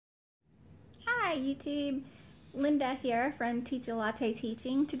Hi YouTube, Linda here from Teach-a-Latte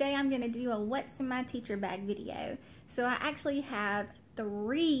Teaching. Today I'm going to do a what's in my teacher bag video. So I actually have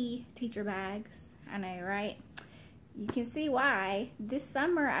 3 teacher bags. I know, right? You can see why. This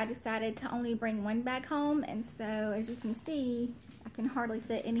summer I decided to only bring 1 bag home, and so as you can see I can hardly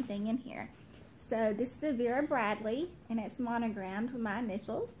fit anything in here. So this is a Vera Bradley and it's monogrammed with my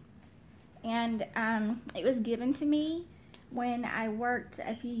initials, and it was given to me when I worked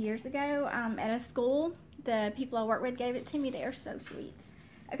a few years ago at a school. The people I work with gave it to me. They are so sweet.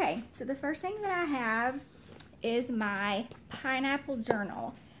 Okay, so the first thing that I have is my pineapple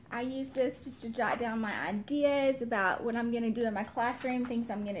journal. I use this just to jot down my ideas about what I'm going to do in my classroom, things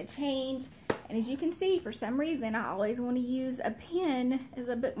I'm going to change. And as you can see, for some reason, I always want to use a pen as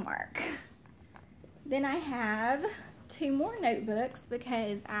a bookmark. Then I have 2 more notebooks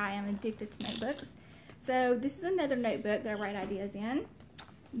because I am addicted to notebooks. So this is another notebook that I write ideas in.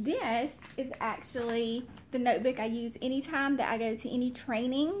 This is actually the notebook I use anytime that I go to any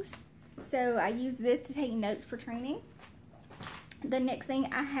trainings. So I use this to take notes for training. The next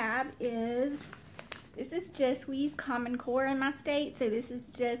thing I have is, this is just, we use Common Core in my state. So this is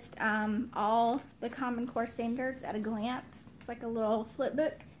just all the Common Core standards at a glance. It's like a little flip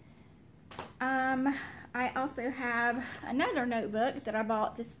book. I also have another notebook that I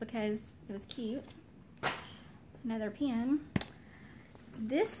bought just because it was cute. Another pen.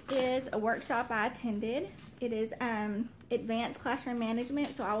 This is a workshop I attended. It is advanced classroom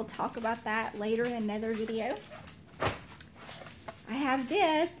management, so I will talk about that later in another video. I have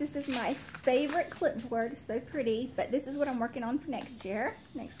this. This is my favorite clipboard. It's so pretty, but this is what I'm working on for next year,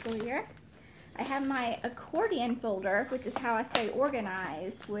 next school year. I have my accordion folder, which is how I stay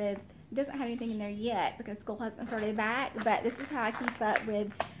organized with, it doesn't have anything in there yet because school hasn't started back, but this is how I keep up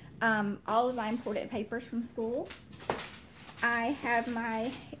with all of my important papers from school. I have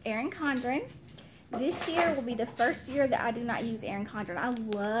my Erin Condren. This year will be the first year that I do not use Erin Condren. I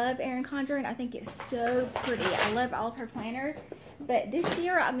love Erin Condren. I think it's so pretty. I love all of her planners, but this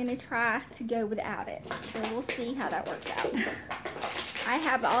year I'm going to try to go without it. So we'll see how that works out. I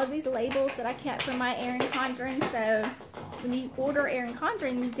have all of these labels that I kept from my Erin Condren. So when you order Erin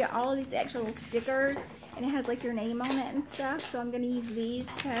Condren, you get all of these extra little stickers, and it has like your name on it and stuff. So I'm going to use these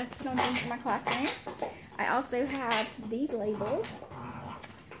to put on things in my classroom. I also have these labels.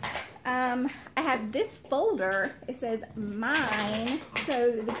 I have this folder. It says mine,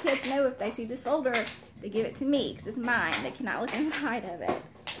 so the kids know if they see this folder, they give it to me because it's mine. They cannot look inside of it.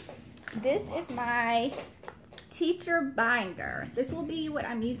 This is my teacher binder. This will be what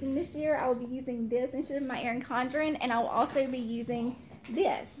I'm using this year. I will be using this instead of my Erin Condren, and I will also be using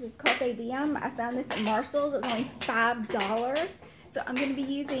this. This is Carpe Diem. I found this at Marshall's. It was only $5. So I'm going to be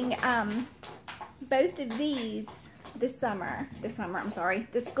using both of these this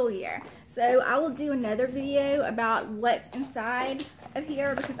school year. So I will do another video about what's inside of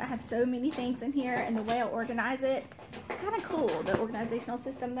here because I have so many things in here, and the way I organize it, it's kind of cool, the organizational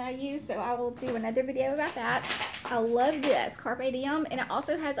system that I use. So I will do another video about that. I love this, Carpe Diem, and it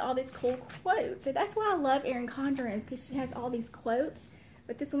also has all these cool quotes. So that's why I love Erin Condren, because she has all these quotes,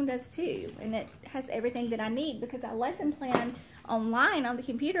 but this one does too, and it has everything that I need because I lesson plan online on the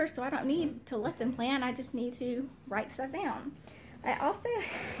computer, so I don't need to lesson plan. I just need to write stuff down. I also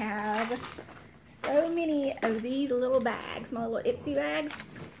have so many of these little bags, my little Ipsy bags.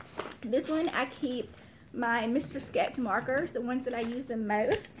 This one I keep my Mr. Sketch markers, the ones that I use the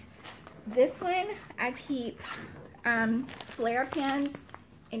most. This one I keep flare pens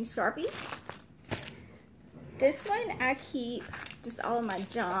and Sharpies. This one I keep just all of my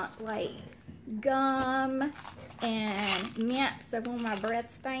junk, like gum and mint, so when my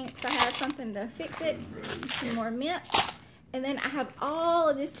breath stinks, I have something to fix it. Some more mint. And then I have all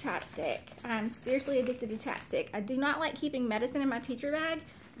of this chapstick. I'm seriously addicted to chapstick. I do not like keeping medicine in my teacher bag,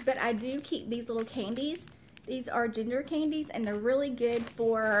 but I do keep these little candies. These are ginger candies, and they're really good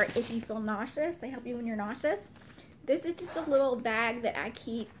for if you feel nauseous. They help you when you're nauseous. This is just a little bag that I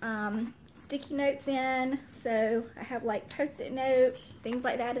keep sticky notes in. So I have like post-it notes, things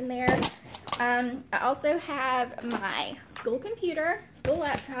like that in there. I also have my school computer, school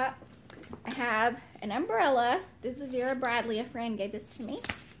laptop. I have an umbrella. This is Vera Bradley. A friend gave this to me.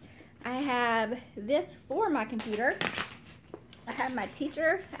 I have this for my computer. I have my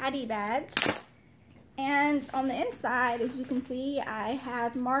teacher ID badge. And on the inside, as you can see, I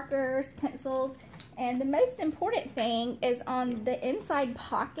have markers, pencils, and the most important thing is on the inside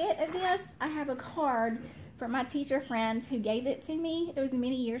pocket of this, I have a card from my teacher friends who gave it to me. It was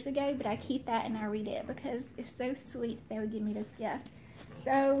many years ago, but I keep that and I read it because it's so sweet they would give me this gift.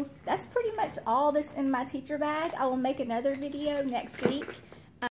 So that's pretty much all that's in my teacher bag. I will make another video next week